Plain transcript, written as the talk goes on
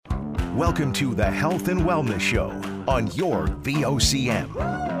Welcome to the Health and Wellness Show on your VOCM.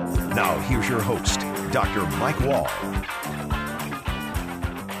 Now, here's your host, Dr. Mike Wahl.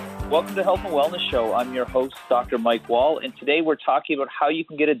 Welcome to the Health and Wellness Show. I'm your host, Dr. Mike Wahl, and today we're talking about how you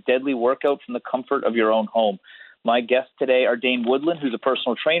can get a deadly workout from the comfort of your own home. My guests today are Dane Woodland, who's a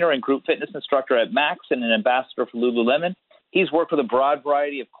personal trainer and group fitness instructor at Max and an ambassador for Lululemon. He's worked with a broad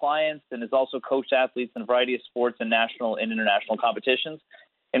variety of clients and has also coached athletes in a variety of sports and national and international competitions.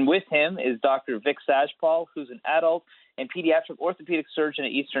 And with him is Dr. Vic Sajhapal, who's an adult and pediatric orthopedic surgeon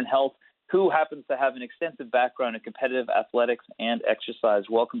at Eastern Health, who happens to have an extensive background in competitive athletics and exercise.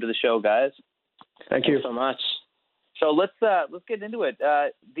 Welcome to the show, guys. Thank you so much. So let's get into it.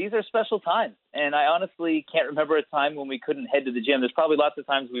 These are special times, and I honestly can't remember a time when we couldn't head to the gym. There's probably lots of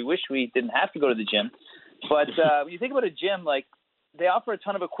times we wish we didn't have to go to the gym. But when you think about a gym, like, they offer a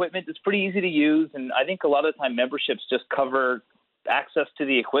ton of equipment. It's pretty easy to use, and I think a lot of the time memberships just cover access to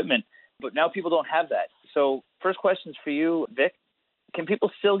the equipment. But now people don't have that. So first question is for you, Vic. Can people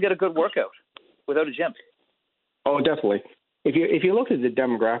still get a good workout without a gym? Oh, definitely. If you look at the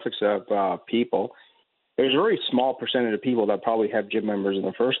demographics of people, there's a very small percentage of people that probably have gym members in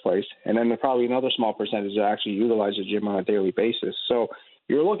the first place, and then there's probably another small percentage that actually utilize the gym on a daily basis. So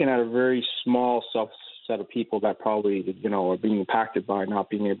you're looking at a very small subset of people that probably, are being impacted by not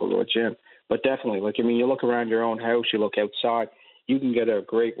being able to go to a gym. But definitely, you look around your own house, you look outside, you can get a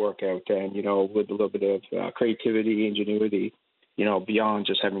great workout, and, with a little bit of creativity, ingenuity, beyond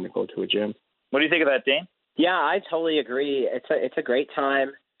just having to go to a gym. What do you think of that, Dane? Yeah, I totally agree. It's a great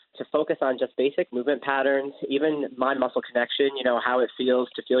time to focus on just basic movement patterns, even mind-muscle connection, how it feels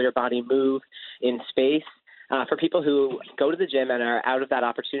to feel your body move in space. For people who go to the gym and are out of that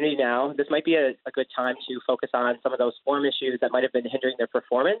opportunity now, this might be a good time to focus on some of those form issues that might have been hindering their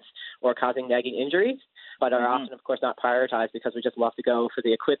performance or causing nagging injuries, but are often, of course, not prioritized because we just love to go for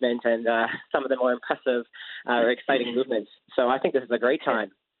the equipment and some of the more impressive or exciting movements. So I think this is a great time.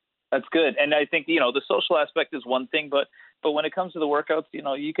 That's good. And I think, the social aspect is one thing, but when it comes to the workouts,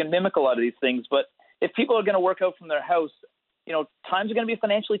 you can mimic a lot of these things. But if people are going to work out from their house, times are going to be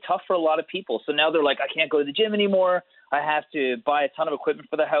financially tough for a lot of people. So now they're like, I can't go to the gym anymore. I have to buy a ton of equipment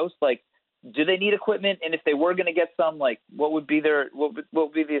for the house. Like, do they need equipment? And if they were going to get some, what would be what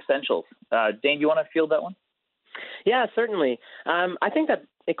would be the essentials? Dane, do you want to field that one? Yeah, certainly. I think that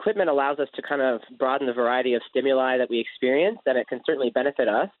equipment allows us to kind of broaden the variety of stimuli that we experience, and it can certainly benefit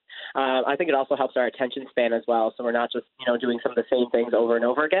us. I think it also helps our attention span as well, so we're not just, doing some of the same things over and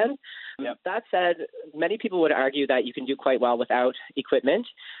over again. Yep. That said, many people would argue that you can do quite well without equipment.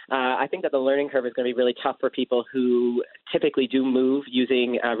 I think that the learning curve is going to be really tough for people who typically do move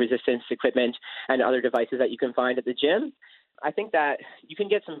using resistance equipment and other devices that you can find at the gym. I think that you can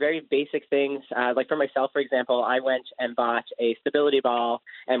get some very basic things. Like for myself, for example, I went and bought a stability ball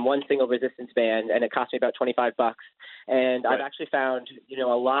and one single resistance band, and it cost me about $25. And right. I've actually found, a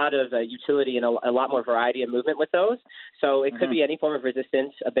lot of utility and a lot more variety of movement with those. So it could be any form of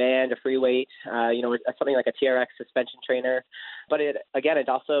resistance, a band, a free weight, something like a TRX suspension trainer. But it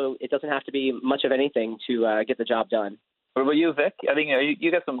doesn't have to be much of anything to get the job done. What about you, Vic? I think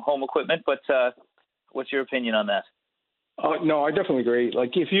you got some home equipment, but what's your opinion on that? No, I definitely agree.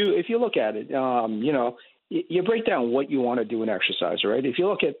 Like if you look at it, you break down what you want to do in exercise, right? If you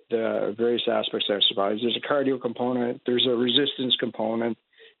look at the various aspects of exercise, there's a cardio component, there's a resistance component,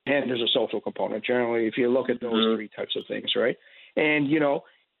 and there's a social component. Generally, if you look at those three types of things, right? And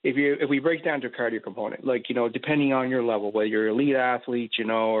if we break down to a cardio component, depending on your level, whether you're an elite athlete,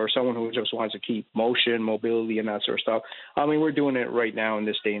 or someone who just wants to keep motion, mobility, and that sort of stuff. I mean, we're doing it right now in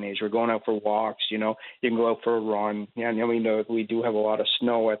this day and age. We're going out for walks, you can go out for a run. Yeah, we do have a lot of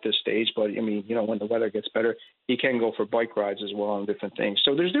snow at this stage, but when the weather gets better, you can go for bike rides as well and different things.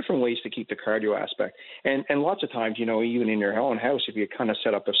 So there's different ways to keep the cardio aspect. And lots of times, even in your own house, if you kind of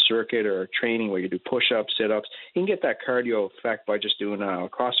set up a circuit or a training where you do push-ups, sit-ups, you can get that cardio effect by just doing a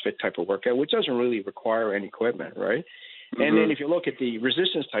CrossFit type of workout, which doesn't really require any equipment, right? And then if you look at the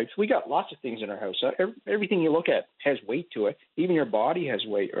resistance types, we got lots of things in our house. Everything you look at has weight to it. Even your body has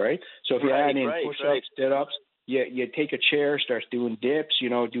weight, right? So if you add in push-ups, sit-ups, you take a chair, start doing dips,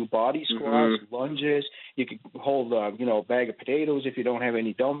 do body squats, lunges. You can hold, a bag of potatoes if you don't have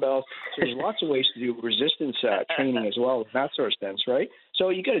any dumbbells. So there's lots of ways to do resistance training as well, that sort of sense, right? So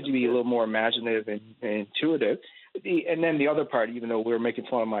you got to be a little more imaginative and intuitive. And then the other part, even though we're making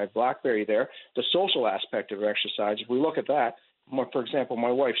fun of my BlackBerry there, the social aspect of exercise, if we look at that, for example,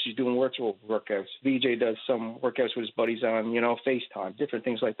 my wife, she's doing virtual workouts. VJ does some workouts with his buddies on, FaceTime, different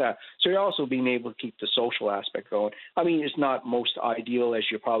things like that. So you're also being able to keep the social aspect going. I mean, it's not most ideal as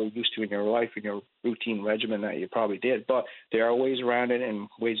you're probably used to in your life, in your routine regimen that you probably did, but there are ways around it and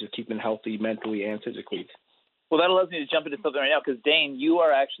ways of keeping healthy mentally and physically. Well, that allows me to jump into something right now because, Dane, you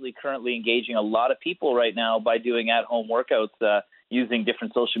are actually currently engaging a lot of people right now by doing at-home workouts using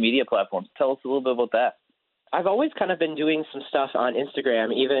different social media platforms. Tell us a little bit about that. I've always kind of been doing some stuff on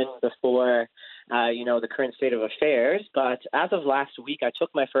Instagram, even before, the current state of affairs. But as of last week, I took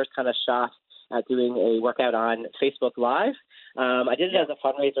my first kind of shot at doing a workout on Facebook Live. I did it as a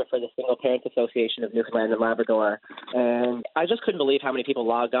fundraiser for the Single Parents Association of Newfoundland and Labrador, and I just couldn't believe how many people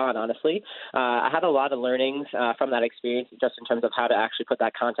logged on, honestly. I had a lot of learnings from that experience just in terms of how to actually put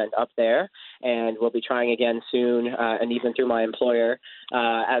that content up there, and we'll be trying again soon, and even through my employer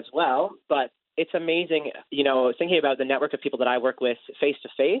as well. But it's amazing, thinking about the network of people that I work with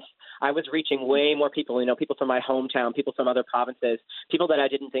face-to-face, I was reaching way more people, people from my hometown, people from other provinces, people that I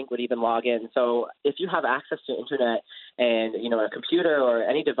didn't think would even log in. So if you have access to internet and, a computer or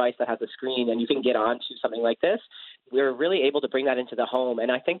any device that has a screen and you can get onto something like this, we're really able to bring that into the home.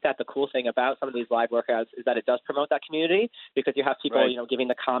 And I think that the cool thing about some of these live workouts is that it does promote that community because you have people, right, giving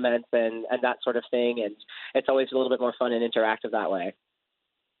the comments and that sort of thing. And it's always a little bit more fun and interactive that way.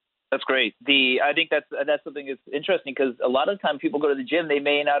 That's great. I think that's something that's interesting because a lot of the time people go to the gym, they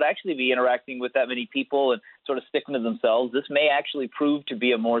may not actually be interacting with that many people and sort of sticking to themselves. This may actually prove to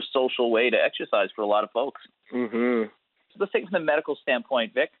be a more social way to exercise for a lot of folks. Mm-hmm. So let's take it from the medical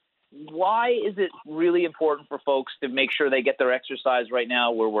standpoint, Vic. Why is it really important for folks to make sure they get their exercise right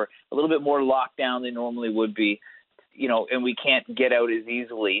now where we're a little bit more locked down than normally would be, and we can't get out as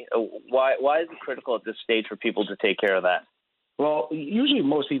easily? Why is it critical at this stage for people to take care of that? Well, usually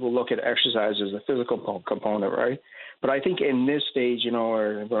most people look at exercise as a physical component, right? But I think in this stage,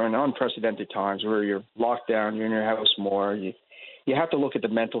 we're in unprecedented times where you're locked down, you're in your house more. You have to look at the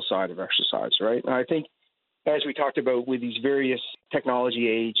mental side of exercise, right? And I think as we talked about with these various technology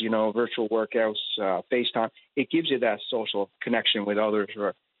age, virtual workouts, FaceTime, it gives you that social connection with others,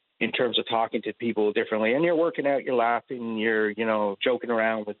 right? In terms of talking to people differently. And you're working out, you're laughing, you're, joking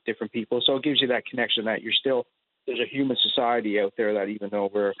around with different people. So it gives you that connection that there's a human society out there that even though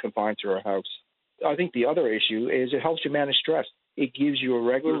we're confined to our house. I think the other issue is it helps you manage stress. It gives you a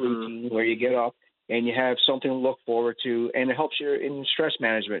regular routine where you get up and you have something to look forward to, and it helps you in stress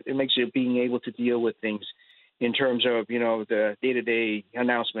management. It makes you being able to deal with things in terms of, the day-to-day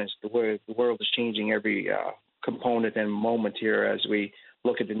announcements. The world is changing every component and moment here as we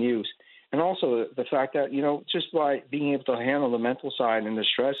look at the news. And also the fact that, just by being able to handle the mental side and the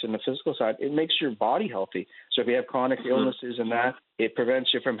stress and the physical side, it makes your body healthy. So if you have chronic illnesses and that, it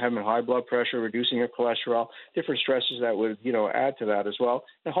prevents you from having high blood pressure, reducing your cholesterol, different stresses that would, add to that as well.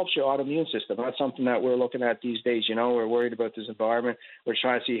 It helps your autoimmune system. That's something that we're looking at these days. We're worried about this environment. We're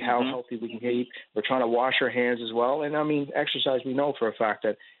trying to see how healthy we can keep. We're trying to wash our hands as well. And, exercise, we know for a fact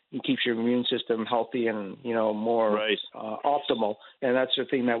that it keeps your immune system healthy and, more optimal. And that's the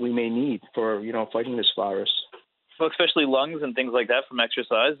thing that we may need for, fighting this virus. Well, especially lungs and things like that from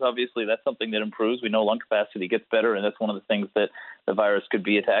exercise. Obviously, that's something that improves. We know lung capacity gets better, and that's one of the things that the virus could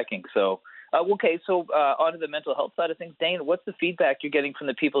be attacking. So, on to the mental health side of things. Dane, what's the feedback you're getting from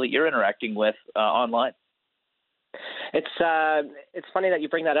the people that you're interacting with online? It's funny that you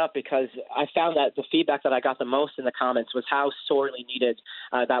bring that up because I found that the feedback that I got the most in the comments was how sorely needed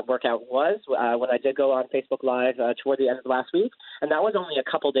that workout was when I did go on Facebook Live toward the end of last week. And that was only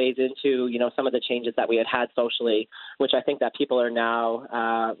a couple days into, some of the changes that we had socially, which I think that people are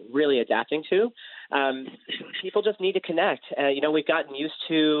now really adapting to. People just need to connect. We've gotten used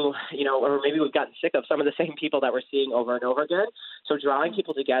to, or maybe we've gotten sick of some of the same people that we're seeing over and over again. So drawing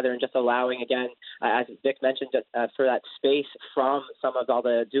people together and just allowing, again, as Vic mentioned, for that space from some of all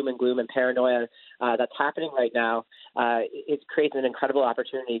the doom and gloom and paranoia that's happening right now, it creates an incredible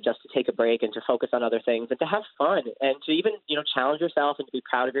opportunity just to take a break and to focus on other things and to have fun and to even, challenge yourself and to be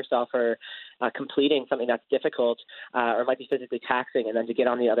proud of yourself for completing something that's difficult or might be physically taxing, and then to get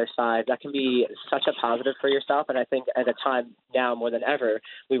on the other side. That can be such a positive for yourself. And I think at a time now more than ever,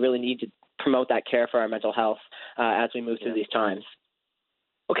 we really need to promote that care for our mental health as we move through these times.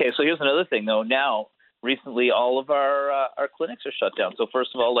 Okay, so here's another thing, though. Now, recently, all of our clinics are shut down. So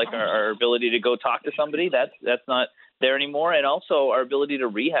first of all, our ability to go talk to somebody, that's not there anymore. And also our ability to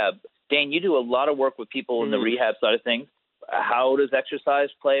rehab. Dane, you do a lot of work with people in the rehab side of things. How does exercise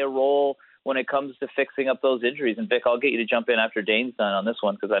play a role when it comes to fixing up those injuries? And Vic, I'll get you to jump in after Dane's done on this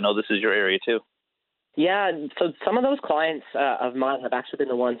one because I know this is your area too. Yeah, so some of those clients of mine have actually been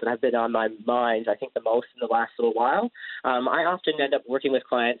the ones that have been on my mind, I think, the most in the last little while. I often end up working with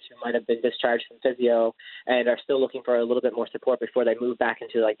clients who might have been discharged from physio and are still looking for a little bit more support before they move back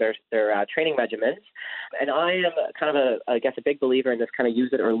into like their training regimens. And I am kind of a big believer in this kind of use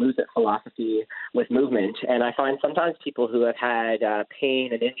it or lose it philosophy with movement. And I find sometimes people who have had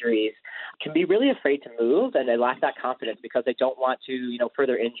pain and injuries can be really afraid to move, and they lack that confidence because they don't want to,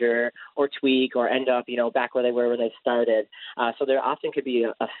 further injure or tweak or end up, back where they were when they started. So there often could be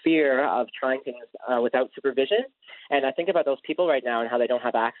a fear of trying things without supervision. And I think about those people right now and how they don't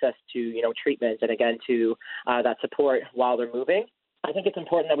have access to, treatment and again to that support while they're moving. I think it's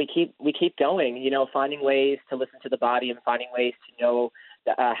important that we keep going, finding ways to listen to the body and finding ways to know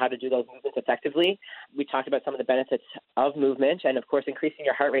how to do those movements effectively. We talked about some of the benefits of movement, and of course, increasing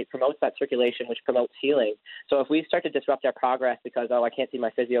your heart rate promotes that circulation, which promotes healing. So if we start to disrupt our progress because, I can't see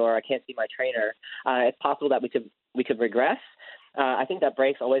my physio or I can't see my trainer, it's possible that we could regress. I think that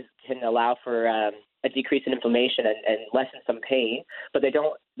breaks always can allow for a decrease in inflammation and lessen some pain, but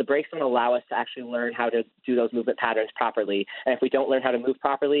the breaks don't allow us to actually learn how to do those movement patterns properly. And if we don't learn how to move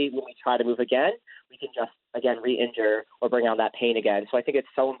properly, when we try to move again, we can just, again, re-injure or bring on that pain again. So I think it's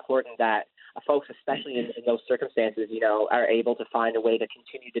so important that folks, especially in those circumstances, are able to find a way to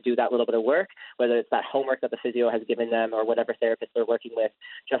continue to do that little bit of work, whether it's that homework that the physio has given them or whatever therapist they're working with,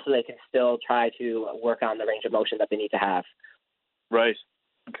 just so they can still try to work on the range of motion that they need to have. Right.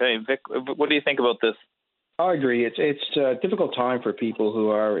 Okay, Vic, what do you think about this? I agree. It's a difficult time for people who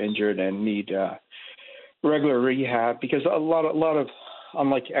are injured and need regular rehab because a lot of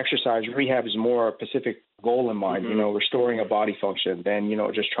unlike exercise, rehab is more a specific goal in mind. Mm-hmm. Restoring a body function than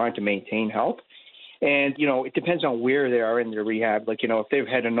just trying to maintain health. And it depends on where they are in their rehab. Like if they've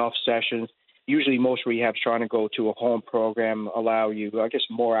had enough sessions. Usually most rehabs trying to go to a home program allow you, I guess,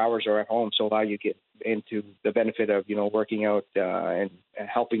 more hours are at home, so allow you to get into the benefit of, working out and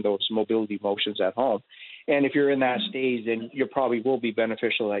helping those mobility motions at home. And if you're in that stage, then you probably will be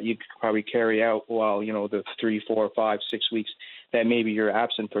beneficial that you could probably carry out while, the 3, 4, 5, 6 weeks that maybe you're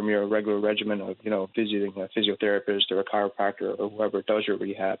absent from your regular regimen of, visiting a physiotherapist or a chiropractor or whoever does your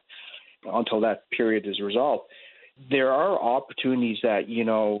rehab until that period is resolved. There are opportunities that,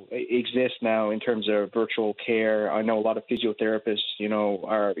 exist now in terms of virtual care. I know a lot of physiotherapists,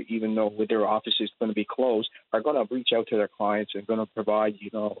 are, even though with their offices going to be closed, are going to reach out to their clients and going to provide,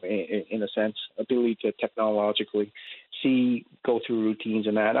 in a sense, ability to technologically go through routines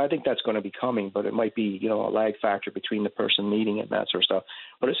and that. I think that's going to be coming, but it might be, a lag factor between the person needing it and that sort of stuff.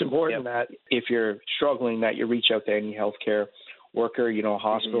 But it's important that if you're struggling, that you reach out to any healthcare worker,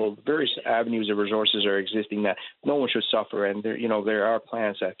 hospital, various avenues of resources are existing that no one should suffer. And there are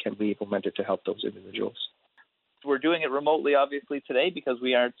plans that can be implemented to help those individuals. We're doing it remotely, obviously, today because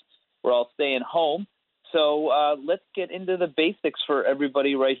we're all staying home. So let's get into the basics for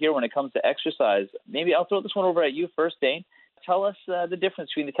everybody right here when it comes to exercise. Maybe I'll throw this one over at you first, Dane. Tell us the difference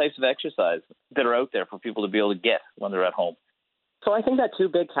between the types of exercise that are out there for people to be able to get when they're at home. So I think that two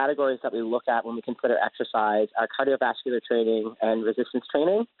big categories that we look at when we consider exercise are cardiovascular training and resistance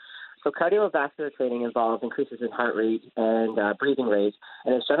training. So cardiovascular training involves increases in heart rate and breathing rate,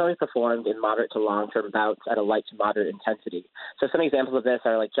 and is generally performed in moderate to long-term bouts at a light to moderate intensity. So some examples of this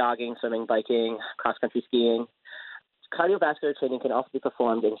are like jogging, swimming, biking, cross-country skiing. Cardiovascular training can also be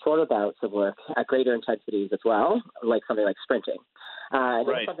performed in shorter bouts of work at greater intensities as well, like something like sprinting. And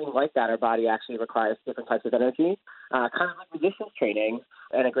in something like that, our body actually requires different types of energy, kind of like resistance training.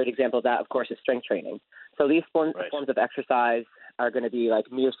 And a great example of that, of course, is strength training. So these forms of exercise are going to be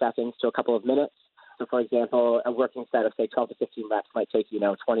like mere seconds to a couple of minutes. So, for example, a working set of, say, 12 to 15 reps might take,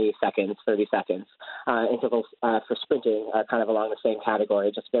 20 seconds, 30 seconds. Intervals for sprinting are kind of along the same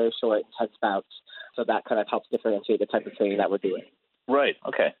category, just very short, intense bouts. So that kind of helps differentiate the type of training that we're doing. Right.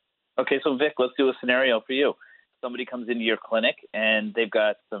 Okay. Okay, so, Vic, let's do a scenario for you. Somebody comes into your clinic and they've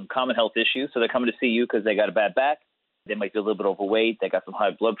got some common health issues. So they're coming to see you because they got a bad back. They might be a little bit overweight. They got some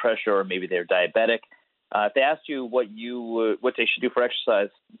high blood pressure, or maybe they're diabetic. If they asked you what they should do for exercise,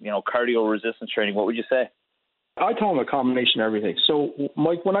 cardio resistance training, what would you say? I tell them a combination of everything. So,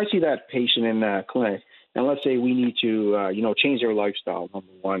 Mike, when I see that patient in the clinic, and let's say we need to, change their lifestyle,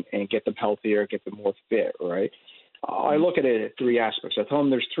 number one, and get them healthier, get them more fit, right? I look at it at three aspects. I tell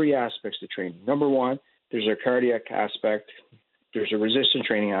them there's three aspects to training. Number one, there's a cardiac aspect, there's a resistance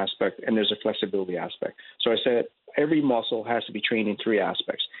training aspect, and there's a flexibility aspect. So I said every muscle has to be trained in three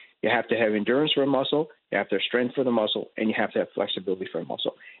aspects. You have to have endurance for a muscle, you have to have strength for the muscle, and you have to have flexibility for a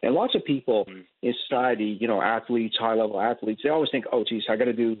muscle. And lots of people in society, athletes, high-level athletes, they always think, oh, geez, I got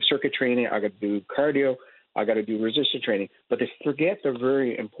to do circuit training, I got to do cardio, I got to do resistance training. But they forget the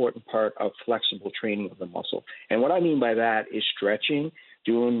very important part of flexible training of the muscle. And what I mean by that is stretching,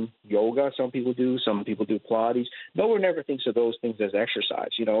 doing yoga. Some people do Pilates. No one ever thinks of those things as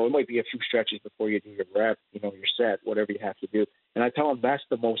exercise. You know, it might be a few stretches before you do your rep, you know, your set, whatever you have to do. And I tell them that's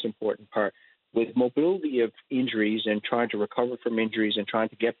the most important part. With mobility of injuries and trying to recover from injuries and trying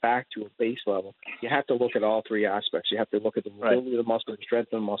to get back to a base level, you have to look at all three aspects. You have to look at the mobility of the muscle, the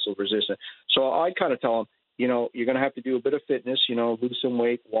strength of the muscle, resistance. So I kind of tell them, you know, you're going to have to do a bit of fitness, you know, lose some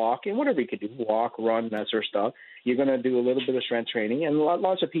weight, walk, and whatever you can do, walk, run, that sort of stuff. You're going to do a little bit of strength training. And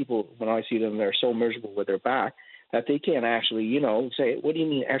lots of people, when I see them, they're so miserable with their back that they can't actually, you know, say, what do you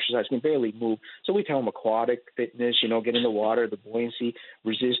mean exercise? Can barely move. So we tell them aquatic fitness, you know, get in the water, the buoyancy,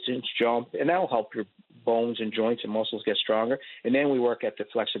 resistance, jump, and that'll help your bones and joints and muscles get stronger. And then we work at the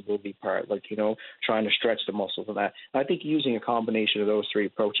flexibility part, like, you know, trying to stretch the muscles and that. I think using a combination of those three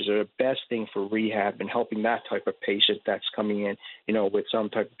approaches are the best thing for rehab and helping that type of patient that's coming in, you know, with some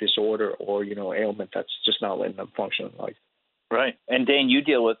type of disorder or, you know, ailment that's just not letting them function in life. Right. And Dane, you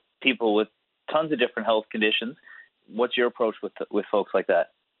deal with people with tons of different health conditions. What's your approach with folks like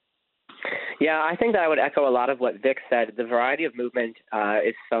that? Yeah, I think that I would echo a lot of what Vic said. The variety of movement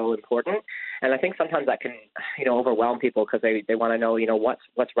is so important, and I think sometimes that can, you know, overwhelm people because they want to know, you know,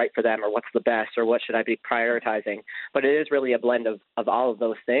 what's right for them or what's the best or what should I be prioritizing. But it is really a blend of all of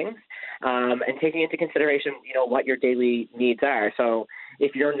those things, and taking into consideration, you know, what your daily needs are. So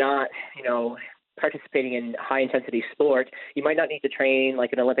if you're not, you know, participating in high-intensity sport, you might not need to train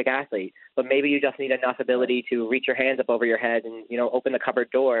like an Olympic athlete, but maybe you just need enough ability to reach your hands up over your head and, you know, open the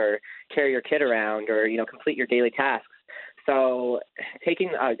cupboard door, or carry your kid around, or, you know, complete your daily tasks. So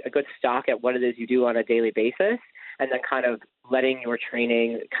taking a good stock at what it is you do on a daily basis, and then kind of letting your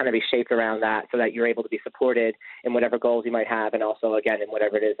training kind of be shaped around that so that you're able to be supported in whatever goals you might have, and also, again, in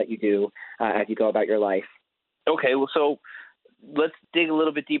whatever it is that you do as you go about your life. Okay, well, so let's dig a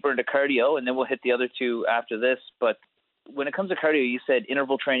little bit deeper into cardio, and then we'll hit the other two after this. But when it comes to cardio, you said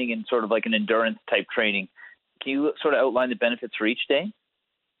interval training and sort of like an endurance type training. Can you sort of outline the benefits for each day?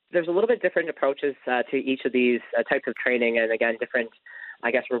 There's a little bit different approaches to each of these types of training, and again, different,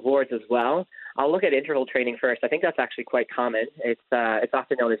 I guess, rewards as well. I'll look at interval training first. I think that's actually quite common. It's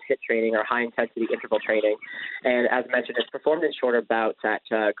often known as HIIT training, or high-intensity interval training. And as mentioned, it's performed in shorter bouts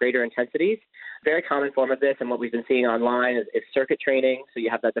at greater intensities. Very common form of this, and what we've been seeing online is circuit training. So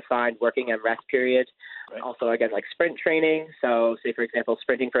you have that defined working and rest period. Right. Also, again, like sprint training. So say, for example,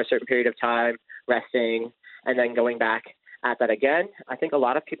 sprinting for a certain period of time, resting, and then going back at that again. I think a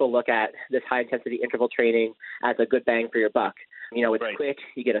lot of people look at this high-intensity interval training as a good bang for your buck. You know, it's right. Quick,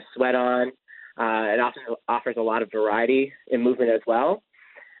 you get a sweat on. It often offers a lot of variety in movement as well.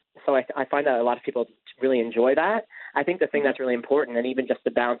 So I find that a lot of people really enjoy that. I think the thing that's really important, and even just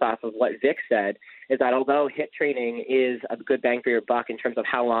to bounce off of what Vic said, is that although HIIT training is a good bang for your buck in terms of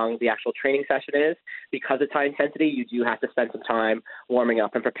how long the actual training session is, because it's high intensity, you do have to spend some time warming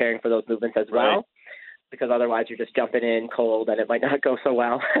up and preparing for those movements as well. Right. Because otherwise you're just jumping in cold and it might not go so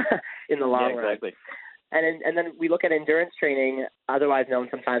well in the long run. Exactly. And then we look at endurance training, otherwise known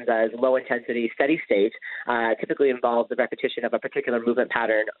sometimes as low-intensity steady state, typically involves the repetition of a particular movement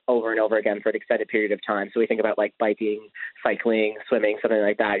pattern over and over again for an extended period of time. So we think about like biking, cycling, swimming, something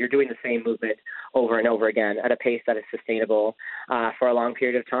like that. You're doing the same movement over and over again at a pace that is sustainable for a long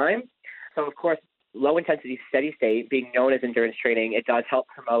period of time. So, of course, low-intensity steady state, being known as endurance training, it does help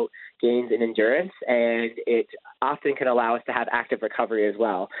promote gains in endurance, and it often can allow us to have active recovery as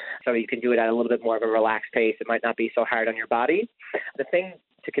well. So you can do it at a little bit more of a relaxed pace. It might not be so hard on your body. The thing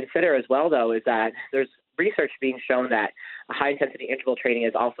to consider as well, though, is that there's research being shown that high-intensity interval training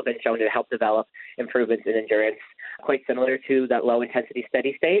has also been shown to help develop improvements in endurance, quite similar to that low-intensity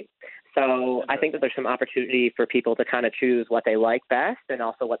steady state. So I think that there's some opportunity for people to kind of choose what they like best, and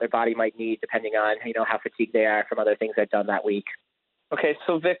also what their body might need depending on, you know, how fatigued they are from other things they've done that week. Okay,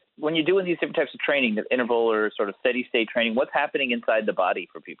 so Vic, when you're doing these different types of training, the interval or sort of steady state training, what's happening inside the body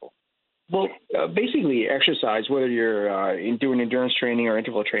for people? Well, basically exercise, whether you're doing endurance training or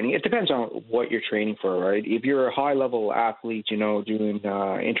interval training, it depends on what you're training for, right? If you're a high-level athlete, you know, doing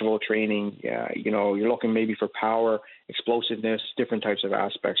interval training, you know, you're looking maybe for power, explosiveness, different types of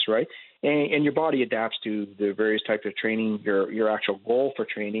aspects, right? And your body adapts to the various types of training, your actual goal for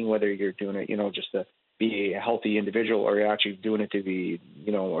training, whether you're doing it, you know, just to be a healthy individual, or you're actually doing it to be,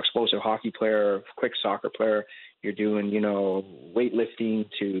 you know, explosive hockey player, quick soccer player. You're doing, you know, weightlifting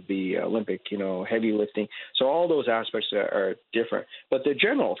to the Olympic, you know, heavy lifting. So all those aspects are different. But the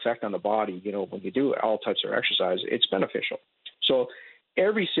general effect on the body, you know, when you do all types of exercise, it's beneficial. So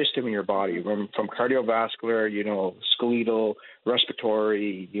every system in your body, from cardiovascular, skeletal,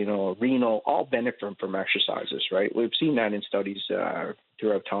 respiratory, renal, all benefit from exercises, right? We've seen that in studies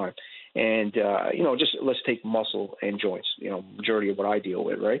throughout time. And, just let's take muscle and joints, majority of what I deal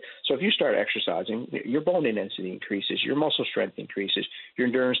with, right? So if you start exercising, your bone density increases, your muscle strength increases, your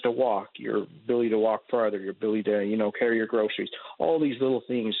endurance to walk, your ability to walk farther, your ability to, carry your groceries. All these little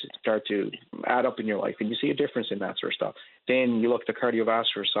things start to add up in your life, and you see a difference in that sort of stuff. Then you look at the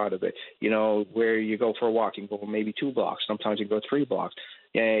cardiovascular side of it, where you go for a walk, you can go maybe 2 blocks. Sometimes you can go 3 blocks.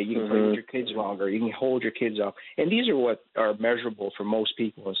 Yeah, you can play with your kids longer. You can hold your kids up. And these are what are measurable for most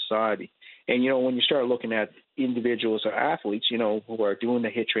people in society. And, when you start looking at individuals or athletes, who are doing the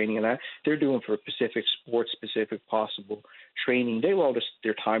HIIT training and that, they're doing for specific sports, specific possible training. They notice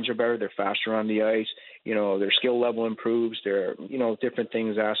their times are better. They're faster on the ice. Their skill level improves. Their, different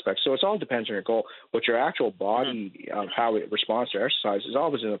things, aspects. So it all depends on your goal. But your actual body, how it responds to exercise is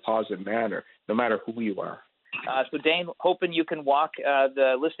always in a positive manner, no matter who you are. So, Dane, hoping you can walk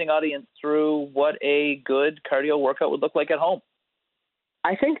the listening audience through what a good cardio workout would look like at home.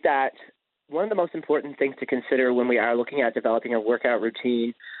 I think that one of the most important things to consider when we are looking at developing a workout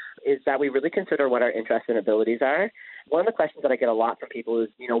routine is that we really consider what our interests and abilities are. One of the questions that I get a lot from people is,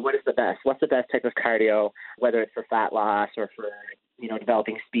 what is the best? What's the best type of cardio, whether it's for fat loss or for,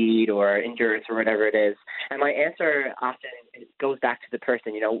 developing speed or endurance or whatever it is? And my answer often goes back to the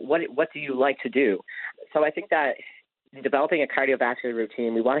person, what do you like to do? So I think that in developing a cardiovascular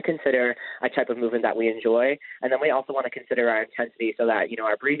routine, we want to consider a type of movement that we enjoy, and then we also want to consider our intensity so that,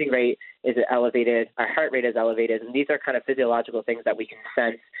 our breathing rate is elevated, our heart rate is elevated, and these are kind of physiological things that we can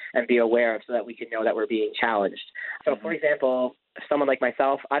sense and be aware of so that we can know that we're being challenged. So, for example, someone like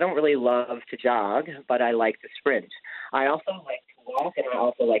myself, I don't really love to jog, but I like to sprint. I also like to walk, and I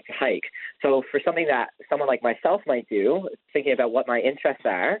also like to hike. So for something that someone like myself might do, thinking about what my interests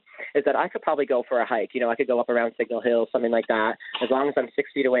are, is that I could probably go for a hike. I could go up around Signal Hill, something like that, as long as I'm 6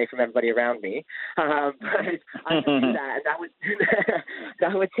 feet away from everybody around me. But I could do that, and that would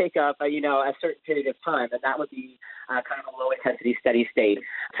that would take up a certain period of time, and that would be kind of a low intensity, steady state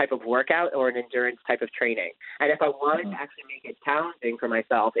type of workout or an endurance type of training. And if I wanted to actually make it challenging for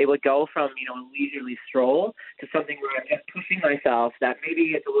myself, it would go from a leisurely stroll to something where I'm just pushing myself that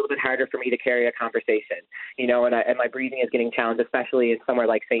maybe it's a little bit harder for me to carry a conversation, and my breathing is getting challenged, especially in somewhere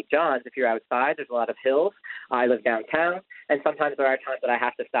like St. John's. If you're outside, there's a lot of hills. I live downtown, and sometimes there are times that I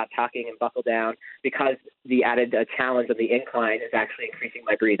have to stop talking and buckle down because the added challenge of the incline is actually increasing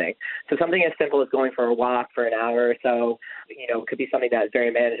my breathing. So something as simple as going for a walk for an hour or so, could be something that is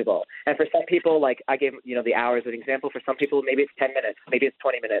very manageable. And for some people, like I gave, the hours as an example, for some people, maybe it's 10 minutes, maybe it's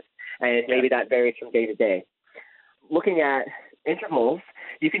 20 minutes, and maybe that varies from day to day. Looking at intervals,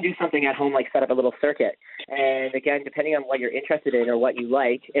 you can do something at home like set up a little circuit. And again, depending on what you're interested in or what you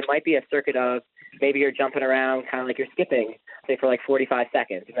like, it might be a circuit of maybe you're jumping around kind of like you're skipping, say for like 45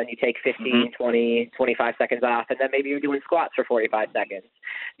 seconds, and then you take 15, 20, 25 seconds off, and then maybe you're doing squats for 45 seconds.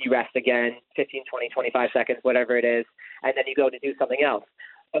 You rest again, 15, 20, 25 seconds, whatever it is, and then you go to do something else.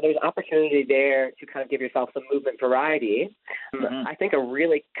 So there's opportunity there to kind of give yourself some movement variety. I think a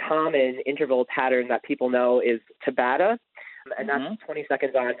really common interval pattern that people know is Tabata, and that's 20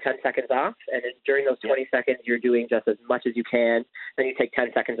 seconds on, 10 seconds off. And then during those 20 seconds, you're doing just as much as you can. Then you take 10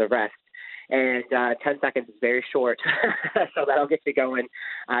 seconds of rest. And 10 seconds is very short, so that'll get you going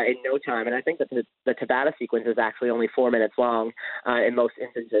in no time. And I think that the Tabata sequence is actually only 4 minutes long in most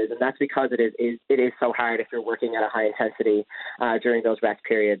instances, and that's because it is so hard if you're working at a high intensity during those rest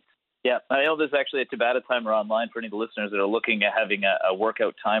periods. Yeah, I know there's actually a Tabata timer online for any of the listeners that are looking at having a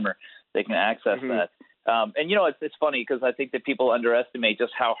workout timer. They can access that. And, it's funny because I think that people underestimate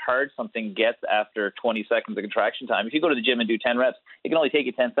just how hard something gets after 20 seconds of contraction time. If you go to the gym and do 10 reps, it can only take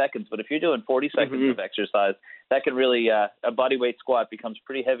you 10 seconds. But if you're doing 40 seconds of exercise, that can really a body weight squat becomes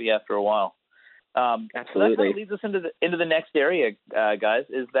pretty heavy after a while. Absolutely. So that kind of leads us into the next area, guys,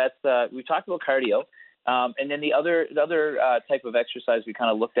 is that we've talked about cardio. And then the other type of exercise we kind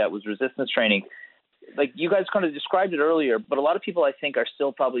of looked at was resistance training. Like you guys kind of described it earlier, but a lot of people I think are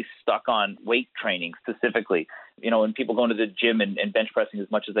still probably stuck on weight training specifically, and people going to the gym and bench pressing as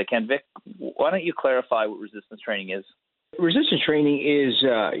much as they can. Vic, why don't you clarify what resistance training is? Resistance training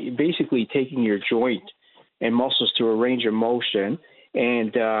is basically taking your joint and muscles to a range of motion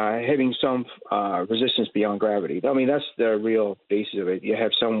and having some resistance beyond gravity. I mean, that's the real basis of it. You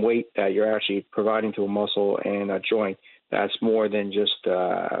have some weight that you're actually providing to a muscle and a joint that's more than just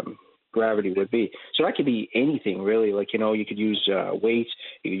gravity would be. So that could be anything really. Like, you could use weights,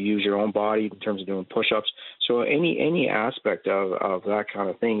 you could use your own body in terms of doing push-ups. So any aspect of that kind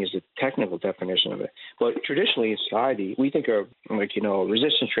of thing is the technical definition of it. But traditionally in society, we think of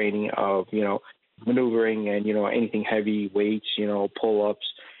resistance training of, maneuvering and, anything heavy, weights, pull-ups,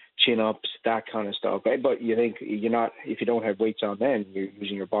 chin-ups, that kind of stuff. But you think if you don't have weights on then, you're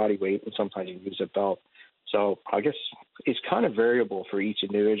using your body weight, and sometimes you use a belt. So I guess it's kind of variable for each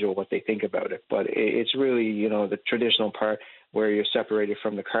individual what they think about it. But it's really, the traditional part where you're separated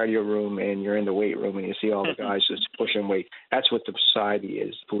from the cardio room and you're in the weight room and you see all the guys just pushing weight. That's what the society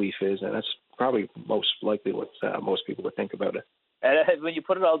belief is, and that's probably most likely what most people would think about it. And when you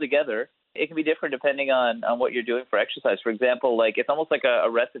put it all together, it can be different depending on what you're doing for exercise. For example, like it's almost like a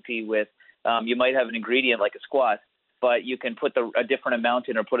recipe with you might have an ingredient like a squat, but you can put a different amount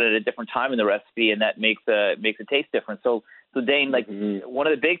in or put it at a different time in the recipe, and that makes it taste different. So Dane, like one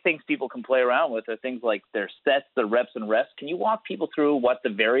of the big things people can play around with are things like their sets, their reps and rests. Can you walk people through what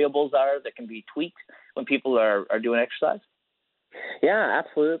the variables are that can be tweaked when people are doing exercise? Yeah,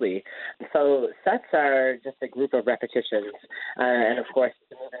 absolutely. So sets are just a group of repetitions. And of course,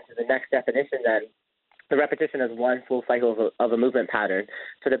 to move into the next definition then, the repetition is one full cycle of a movement pattern.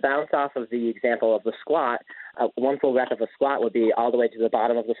 So to bounce off of the example of the squat, one full rep of a squat would be all the way to the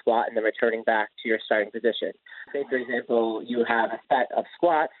bottom of the squat and then returning back to your starting position. Say, for example, you have a set of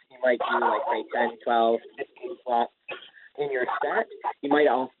squats. You might do like, say, 10, 12, 15 squats in your set. You might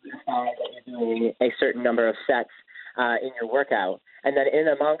also decide that you're doing a certain number of sets in your workout. And then in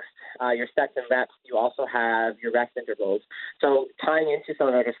amongst your sets and reps, you also have your rest intervals. So tying into some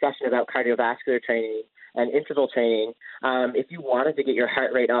of our discussion about cardiovascular training and interval training, if you wanted to get your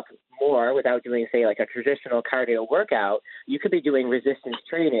heart rate up more without doing, say, like a traditional cardio workout, you could be doing resistance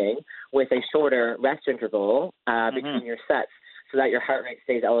training with a shorter rest interval between your sets so that your heart rate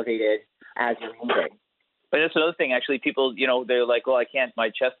stays elevated as you're moving. But that's another thing, actually. People, they're like, well, I can't, my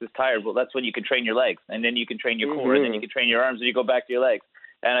chest is tired. Well, that's when you can train your legs, and then you can train your core, and then you can train your arms, and you go back to your legs.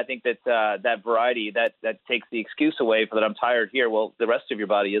 And I think that that variety, that takes the excuse away for that I'm tired here. Well, the rest of your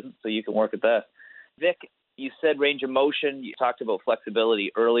body isn't, so you can work at that. Vic, you said range of motion. You talked about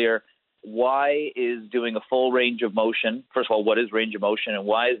flexibility earlier. Why is doing a full range of motion? First of all, what is range of motion, and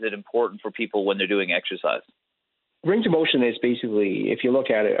why is it important for people when they're doing exercise? Range of motion is basically, if you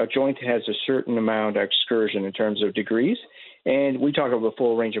look at it, a joint has a certain amount of excursion in terms of degrees, and we talk about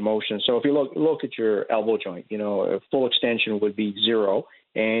full range of motion. So if you look at your elbow joint, a full extension would be 0,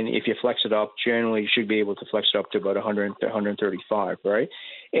 and if you flex it up, generally you should be able to flex it up to about 100 to 135, right?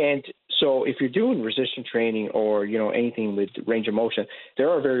 And so if you're doing resistance training or, anything with range of motion,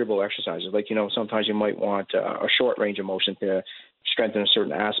 there are variable exercises. Like, sometimes you might want a short range of motion to strengthen a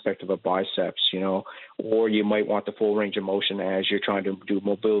certain aspect of a biceps, or you might want the full range of motion as you're trying to do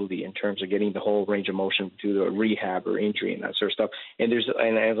mobility in terms of getting the whole range of motion to the rehab or injury and that sort of stuff. And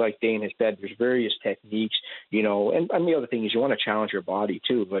as like Dane has said, there's various techniques, and the other thing is you want to challenge your body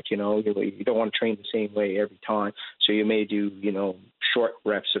too. Like, you don't want to train the same way every time. So you may do, short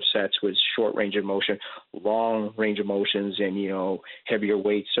reps of sets with short range of motion, long range of motions, and, heavier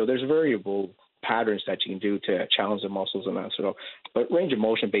weights. So there's variable patterns that you can do to challenge the muscles and that sort of. But range of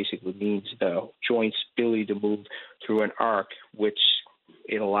motion basically means the joint's ability to move through an arc, which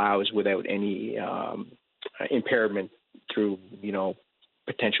it allows without any impairment through,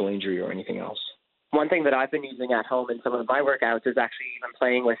 potential injury or anything else. One thing that I've been using at home in some of my workouts is actually even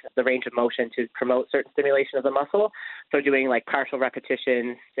playing with the range of motion to promote certain stimulation of the muscle. So doing like partial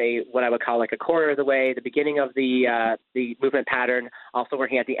repetitions, say what I would call like a quarter of the way, the beginning of the movement pattern, also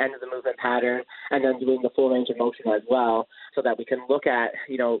working at the end of the movement pattern, and then doing the full range of motion as well, so that we can look at,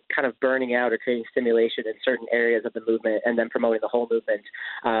 kind of burning out or creating stimulation in certain areas of the movement and then promoting the whole movement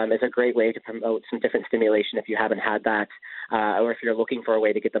is a great way to promote some different stimulation if you haven't had that, or if you're looking for a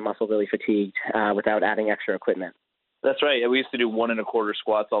way to get the muscle really fatigued without adding extra equipment. That's right. We used to do 1 1/4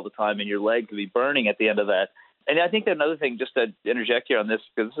 squats all the time, and your legs would be burning at the end of that. And I think that another thing, just to interject here on this,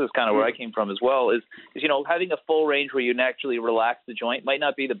 because this is kind of where I came from as well, is having a full range where you naturally relax the joint might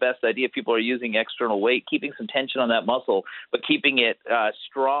not be the best idea if people are using external weight. Keeping some tension on that muscle, but keeping it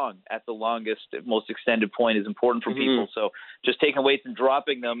strong at the longest, most extended point is important for people. So just taking weights and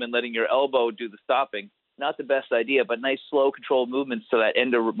dropping them and letting your elbow do the stopping, not the best idea, but nice, slow, controlled movements to that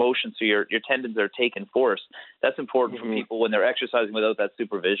end of motion so your tendons are taking force. That's important for people when they're exercising without that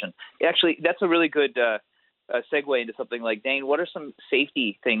supervision. Actually, that's a really good segue into something like, Dane, what are some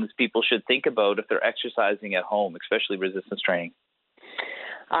safety things people should think about if they're exercising at home, especially resistance training?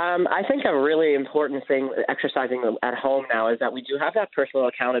 I think a really important thing exercising at home now is that we do have that personal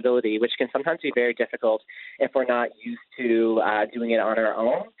accountability, which can sometimes be very difficult if we're not used to doing it on our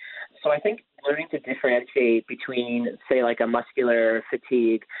own. So I think learning to differentiate between, say, like a muscular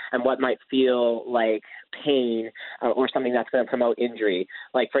fatigue and what might feel like pain or something that's going to promote injury.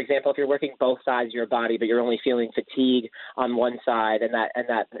 Like, for example, if you're working both sides of your body, but you're only feeling fatigue on one side, and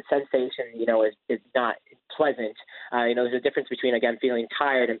that sensation, is not pleasant. There's a difference between, again, feeling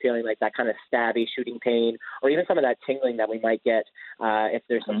tired and feeling like that kind of stabby shooting pain, or even some of that tingling that we might get if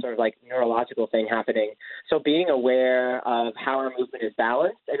there's some sort of like neurological thing happening. So being aware of how our movement is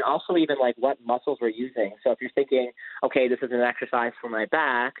balanced, and also even like what muscles we're using. So if you're thinking, okay, this is an exercise for my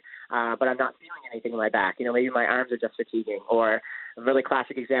back, but I'm not feeling anything in my back, maybe my arms are just fatiguing. Or a really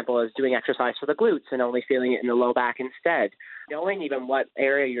classic example is doing exercise for the glutes and only feeling it in the low back instead. Knowing even what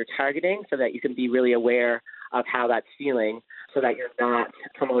area you're targeting so that you can be really aware of how that's feeling, so that you're not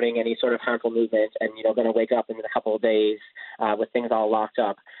promoting any sort of harmful movement and, going to wake up in a couple of days with things all locked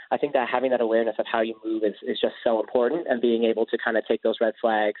up. I think that having that awareness of how you move is just so important, and being able to kind of take those red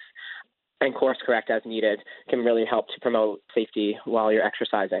flags and course correct as needed can really help to promote safety while you're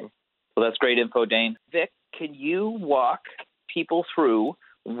exercising. Well, that's great info, Dane. Vic, can you walk people through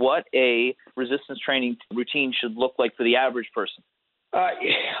what a resistance training routine should look like for the average person?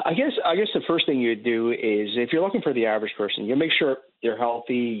 I guess the first thing you do is, if you're looking for the average person, you make sure they're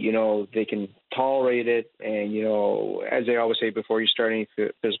healthy, they can tolerate it. And, as they always say, before you start any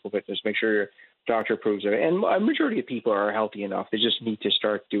physical fitness, make sure your doctor approves of it. And a majority of people are healthy enough. They just need to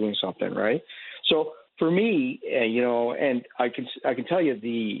start doing something, right? So for me, and I can tell you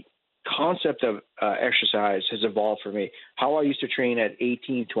the concept of exercise has evolved for me. How I used to train at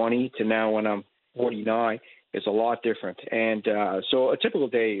 18, 20 to now when I'm 49 is a lot different. And so a typical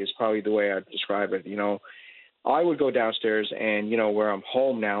day is probably the way I'd describe it. I would go downstairs and, where I'm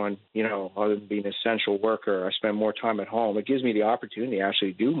home now and, other than being an essential worker, I spend more time at home. It gives me the opportunity to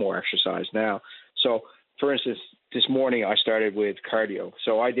actually do more exercise now. So, for instance, this morning I started with cardio.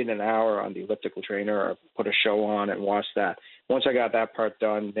 So I did an hour on the elliptical trainer, I put a show on and watched that. Once I got that part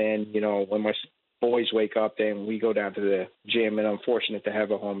done, then, when my boys wake up, then we go down to the gym, and I'm fortunate to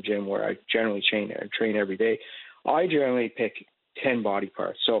have a home gym where I generally train every day. I generally pick 10 body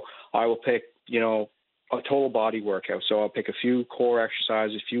parts. So I will pick, a total body workout. So I'll pick a few core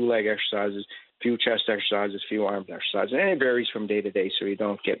exercises, a few leg exercises, a few chest exercises, a few arm exercises. And it varies from day to day, so you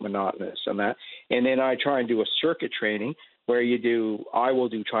don't get monotonous on that. And then I try and do a circuit training where I will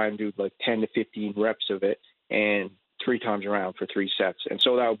try and do like 10 to 15 reps of it and 3 times around for 3 sets. And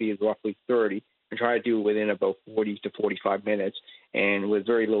so that would be roughly 30. And try to do it within about 40 to 45 minutes and with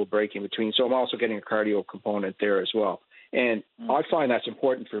very little break in between. So I'm also getting a cardio component there as well. And I find that's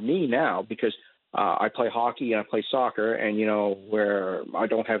important for me now because I play hockey and I play soccer, and, where I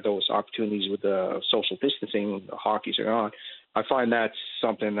don't have those opportunities with the social distancing, the hockey's are on. I find that's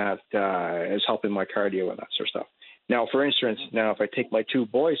something that is helping my cardio and that sort of stuff. Now, for instance, if I take my 2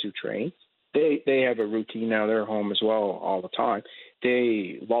 boys who train, they have a routine now. They're home as well all the time.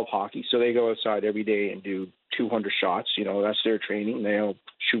 They love hockey, so they go outside every day and do 200 shots. That's their training. They'll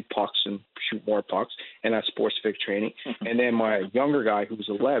shoot pucks and shoot more pucks, and that's sports-specific training. And then my younger guy, who's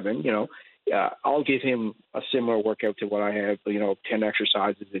 11, I'll give him a similar workout to what I have, 10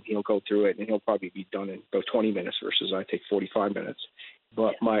 exercises, and he'll go through it, and he'll probably be done in about 20 minutes versus I take 45 minutes.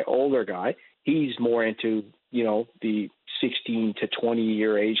 But my older guy, he's more into, the 16 to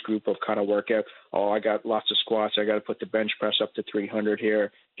 20-year age group of kind of workout. I got lots of squats. I got to put the bench press up to 300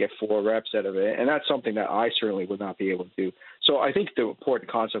 here, get 4 reps out of it. And that's something that I certainly would not be able to do. So I think the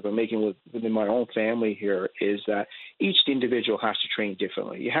important concept I'm making within my own family here is that each individual has to train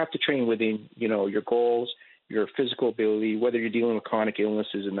differently. You have to train within, your goals, your physical ability, whether you're dealing with chronic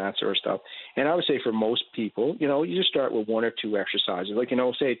illnesses and that sort of stuff. And I would say for most people, you just start with 1 or 2 exercises. Like,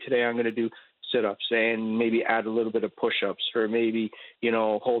 say today I'm going to do sit-ups and maybe add a little bit of push-ups, or maybe,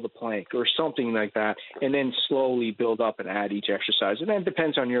 hold a plank or something like that, and then slowly build up and add each exercise. And then it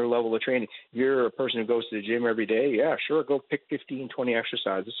depends on your level of training. If you're a person who goes to the gym every day, yeah, sure, go pick 15, 20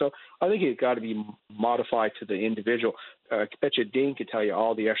 exercises. So I think it's got to be modified to the individual. I bet you Dane could tell you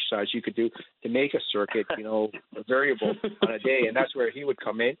all the exercise you could do to make a circuit, a variable on a day, and that's where he would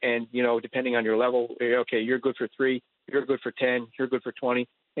come in. And, depending on your level, okay, you're good for 3, you're good for 10, you're good for 20,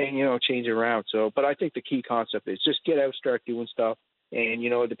 and, change it around. So, but I think the key concept is just get out, start doing stuff. And,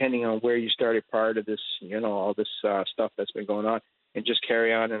 depending on where you started prior to this, all this stuff that's been going on, and just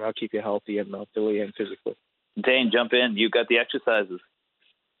carry on, and I'll keep you healthy and mentally and physically. Dane, jump in. You got the exercises.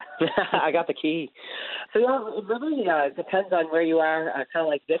 I got the key. So, it really depends on where you are, kind of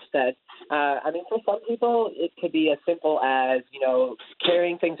like Vic said. For some people, it could be as simple as,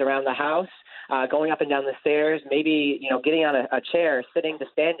 carrying things around the house. going up and down the stairs, maybe, getting on a chair, sitting to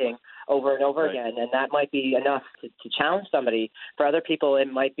standing over and over again. And that might be enough to challenge somebody. For other people,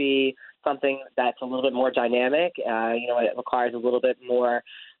 it might be something that's a little bit more dynamic. It requires a little bit more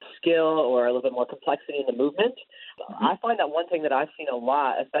skill or a little bit more complexity in the movement. I find that one thing that I've seen a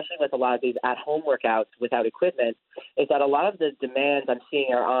lot, especially with a lot of these at-home workouts without equipment, is that a lot of the demands I'm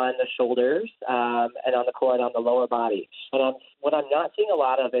seeing are on the shoulders and on the core and on the lower body. And what I'm not seeing a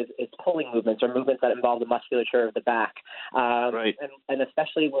lot of is pulling movements or movements that involve the musculature of the back. And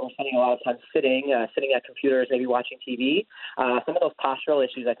especially when we're spending a lot of time sitting at computers, maybe watching TV, some of those postural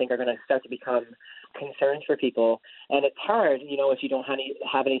issues I think are going to start to become concerns for people. And it's hard, if you don't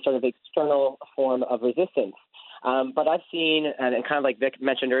have any sort of external form of resistance. But I've seen, and kind of like Vic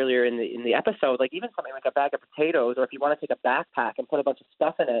mentioned earlier in the episode, like even something like a bag of potatoes, or if you want to take a backpack and put a bunch of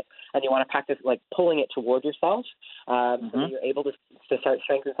stuff in it, and you want to practice like pulling it toward yourself, so that you're able to start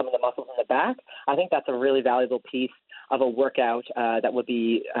strengthening some of the muscles in the back. I think that's a really valuable piece of a workout that would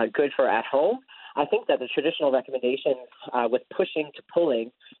be good for at home. I think that the traditional recommendation with pushing to pulling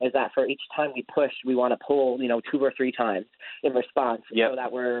is that for each time we push, we want to pull, 2 or 3 times in response, so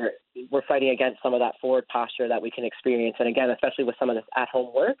that we're fighting against some of that forward posture that we can experience. And again, especially with some of this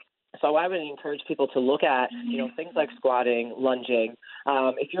at-home work. So I would encourage people to look at, things like squatting, lunging.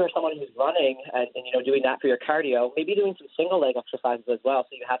 If you're someone who's running and doing that for your cardio, maybe doing some single leg exercises as well, so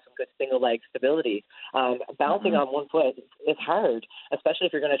you have some good single leg stability. Balancing on one foot is hard, especially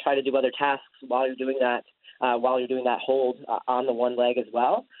if you're going to try to do other tasks while you're doing that hold on the one leg as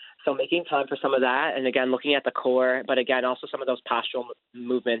well. So making time for some of that, and again, looking at the core, but again, also some of those postural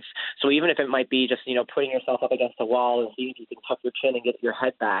movements. So even if it might be just, putting yourself up against the wall and seeing if you can tuck your chin and get your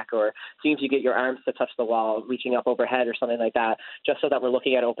head back, or seeing if you get your arms to touch the wall, reaching up overhead or something like that, just so that we're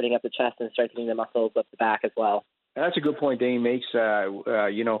looking at opening up the chest and strengthening the muscles of the back as well. That's a good point Dane makes,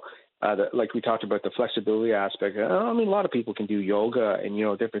 like we talked about the flexibility aspect. A lot of people can do yoga and,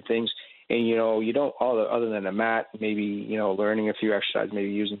 different things. And, you don't, other than a mat, maybe, learning a few exercises, maybe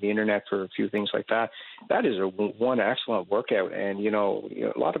using the internet for a few things like that. That is one excellent workout. And,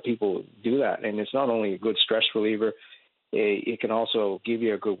 a lot of people do that. And it's not only a good stress reliever, it can also give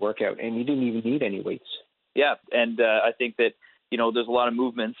you a good workout. And you didn't even need any weights. Yeah. And I think that, there's a lot of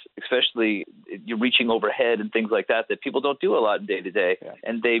movements, especially you're reaching overhead and things like that people don't do a lot day to day.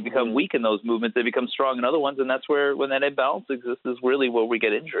 And they become weak in those movements. They become strong in other ones. And that's where, when that imbalance exists, is really where we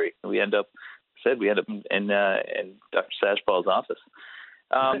get injury. We end up in Dr. Sajhapal's office.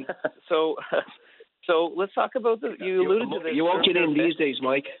 So let's talk about you alluded to this. You won't get in these days,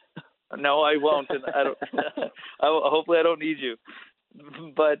 Mike. No, I won't. And I don't. Hopefully I don't need you.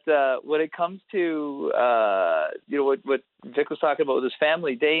 But when it comes to what Vic was talking about with his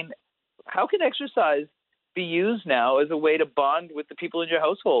family, Dane, how can exercise be used now as a way to bond with the people in your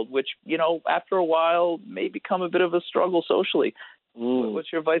household, which after a while may become a bit of a struggle socially? What's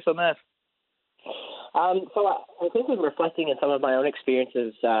your advice on that? So I think in reflecting in some of my own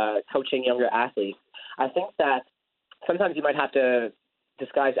experiences coaching younger athletes, I think that sometimes you might have to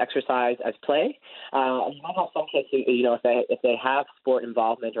disguise exercise as play. You might have some kids who, if they have sport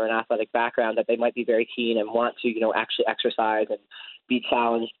involvement or an athletic background, that they might be very keen and want to, actually exercise and be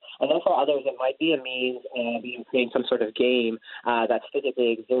challenged. And then for others, it might be a means of creating some sort of game that's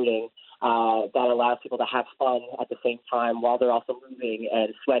physically exerting that allows people to have fun at the same time while they're also moving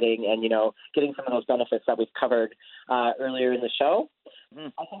and sweating and, getting some of those benefits that we've covered earlier in the show.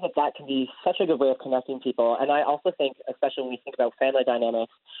 I think that can be such a good way of connecting people. And I also think, especially when we think about family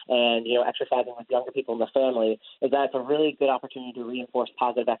dynamics and, exercising with younger people in the family, is that it's a really good opportunity to reinforce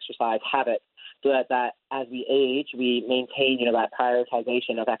positive exercise habits so that as we age, we maintain, that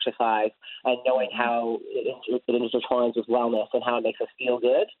prioritization of exercise and knowing how it intertwines with wellness and how it makes us feel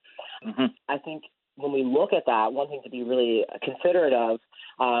good. I think when we look at that, one thing to be really considerate of,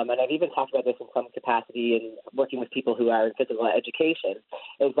 and I've even talked about this in some capacity in working with people who are in physical education,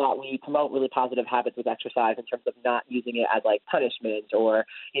 is that we promote really positive habits with exercise in terms of not using it as like punishment or,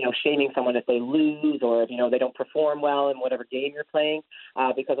 shaming someone if they lose or if, they don't perform well in whatever game you're playing.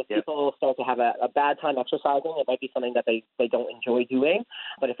 Because if people start to have a bad time exercising, it might be something that they don't enjoy doing.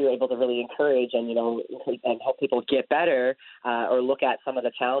 But if you're able to really encourage and, and help people get better or look at some of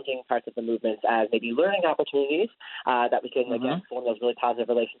the challenging parts of the movements as maybe learning opportunities that we can, again, form those really positive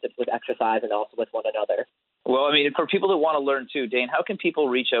relationships with exercise and also with one another. Well, for people that want to learn too, Dane, how can people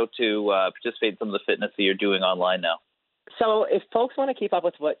reach out to participate in some of the fitness that you're doing online now? So if folks want to keep up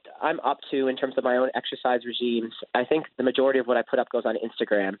with what I'm up to in terms of my own exercise regimes, I think the majority of what I put up goes on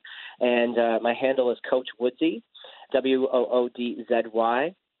Instagram. And my handle is Coach Woodsy,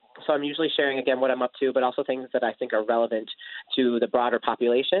 WOODZY. So I'm usually sharing, again, what I'm up to, but also things that I think are relevant to the broader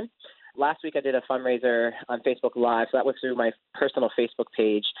population. Last week I did a fundraiser on Facebook Live, so that was through my personal Facebook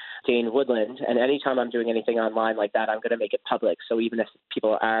page, Dane Woodland, and anytime I'm doing anything online like that, I'm going to make it public, so even if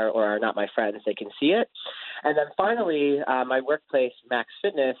people are or are not my friends, they can see it. And then finally, my workplace, Max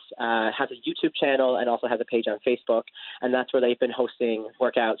Fitness, has a YouTube channel and also has a page on Facebook, and that's where they've been hosting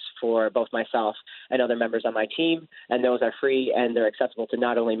workouts for both myself and other members on my team, and those are free and they're accessible to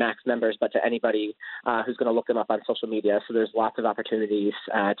not only Max members but to anybody who's going to look them up on social media. So there's lots of opportunities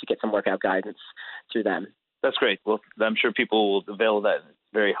to get some workout guidance through them. That's great. Well, I'm sure people will avail of that. It's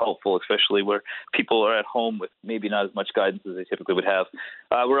very helpful, especially where people are at home with maybe not as much guidance as they typically would have.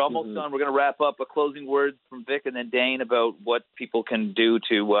 We're almost done. We're going to wrap up. A closing word from Vic and then Dane about what people can do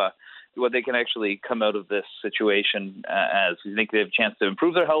to what they can actually come out of this situation as. You think they have a chance to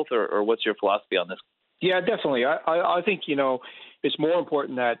improve their health, or what's your philosophy on this? Yeah, definitely. I think, it's more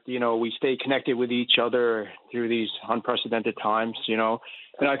important that, we stay connected with each other through these unprecedented times,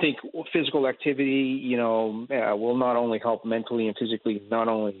 and I think physical activity, will not only help mentally and physically, not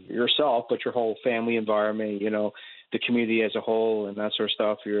only yourself, but your whole family environment, the community as a whole and that sort of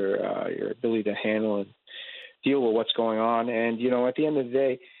stuff, your ability to handle and deal with what's going on. And, at the end of the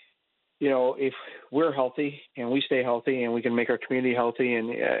day, if we're healthy and we stay healthy and we can make our community healthy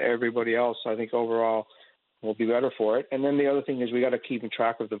and everybody else, I think overall we'll be better for it. And then the other thing is we got to keep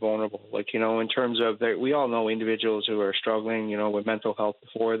track of the vulnerable. In terms of we all know individuals who are struggling, with mental health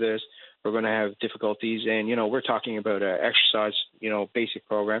before this, we're going to have difficulties. And, we're talking about an exercise, basic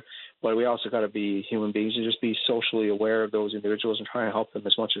program, but we also got to be human beings and just be socially aware of those individuals and try and help them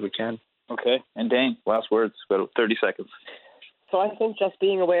as much as we can. Okay. And Dane, last words, about 30 seconds. So I think just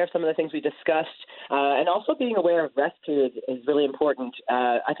being aware of some of the things we discussed and also being aware of rest periods is really important.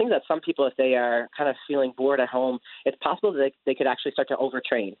 I think that some people, if they are kind of feeling bored at home, it's possible that they could actually start to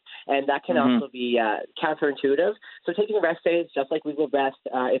overtrain. And that can also be counterintuitive. So taking rest days, just like we would rest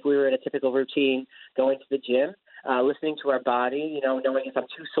if we were in a typical routine, going to the gym, listening to our body, knowing if I'm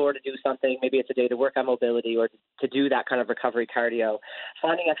too sore to do something, maybe it's a day to work on mobility or to do that kind of recovery cardio,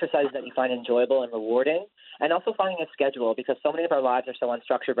 finding exercises that you find enjoyable and rewarding, and also finding a schedule, because so many of our lives are so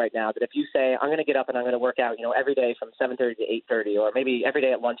unstructured right now that if you say, I'm going to get up and I'm going to work out, every day from 7:30 to 8:30, or maybe every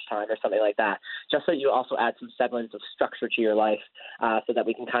day at lunchtime or something like that, just so you also add some semblance of structure to your life so that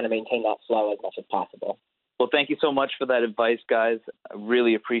we can kind of maintain that flow as much as possible. Well, thank you so much for that advice, guys. I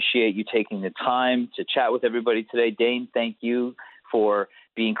really appreciate you taking the time to chat with everybody today. Dane, thank you for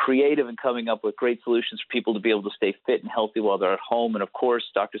being creative and coming up with great solutions for people to be able to stay fit and healthy while they're at home. And, of course,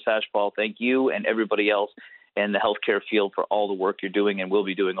 Dr. Sajhapal, thank you and everybody else in the healthcare field for all the work you're doing and will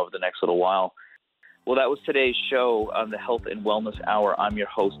be doing over the next little while. Well, that was today's show on the Health and Wellness Hour. I'm your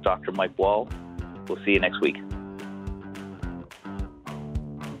host, Dr. Mike Wahl. We'll see you next week.